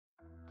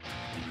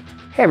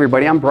Hey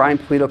everybody, I'm Brian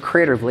Pulido,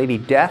 creator of Lady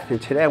Death,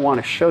 and today I want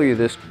to show you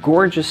this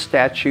gorgeous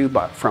statue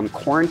from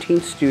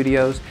Quarantine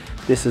Studios.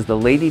 This is the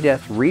Lady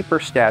Death Reaper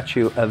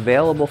statue,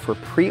 available for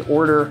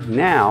pre-order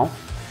now,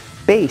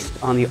 based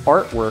on the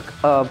artwork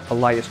of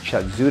Elias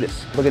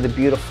Chatzoudis. Look at the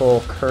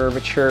beautiful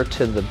curvature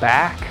to the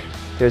back.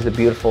 There's the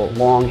beautiful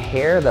long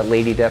hair that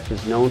Lady Death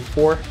is known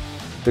for.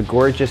 The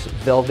gorgeous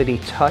velvety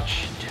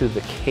touch to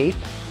the cape.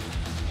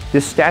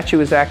 This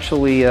statue is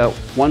actually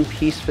one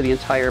piece for the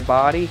entire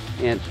body,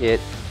 and it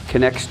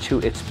connects to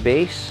its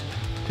base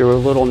through a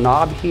little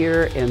knob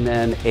here and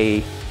then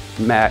a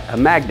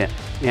magnet,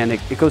 and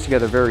it goes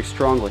together very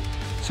strongly.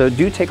 So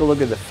do take a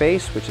look at the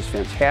face, which is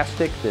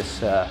fantastic.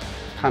 This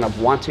kind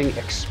of wanting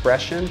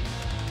expression,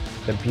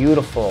 the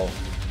beautiful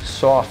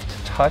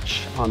soft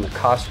touch on the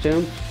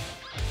costume.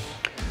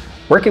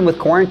 Working with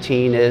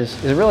Quarantine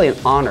is really an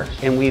honor,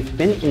 and we've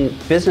been in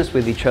business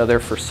with each other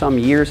for some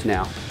years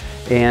now,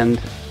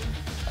 and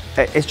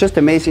it's just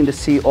amazing to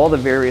see all the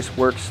various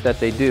works that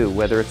they do,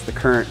 whether it's the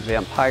current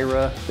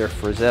Vampira, their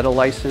Frazetta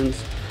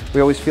license. We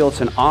always feel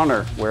it's an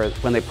honor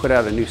when they put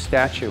out a new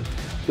statue.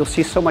 You'll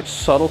see so much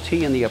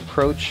subtlety in the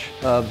approach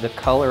of the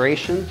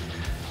coloration,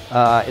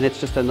 and it's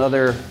just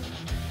another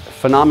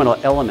phenomenal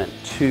element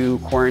to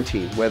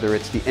Quarantine, whether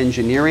it's the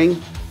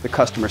engineering, the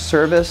customer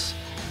service,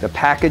 the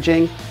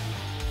packaging.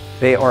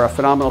 They are a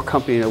phenomenal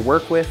company to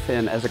work with,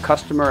 and as a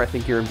customer, I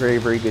think you're in very,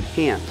 very good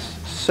hands.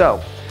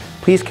 So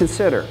please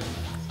consider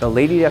the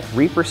Lady Death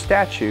Reaper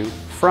statue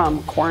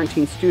from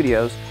Quarantine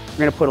Studios. We're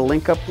going to put a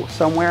link up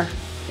somewhere,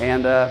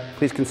 and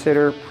please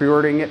consider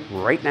pre-ordering it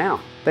right now.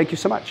 Thank you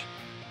so much.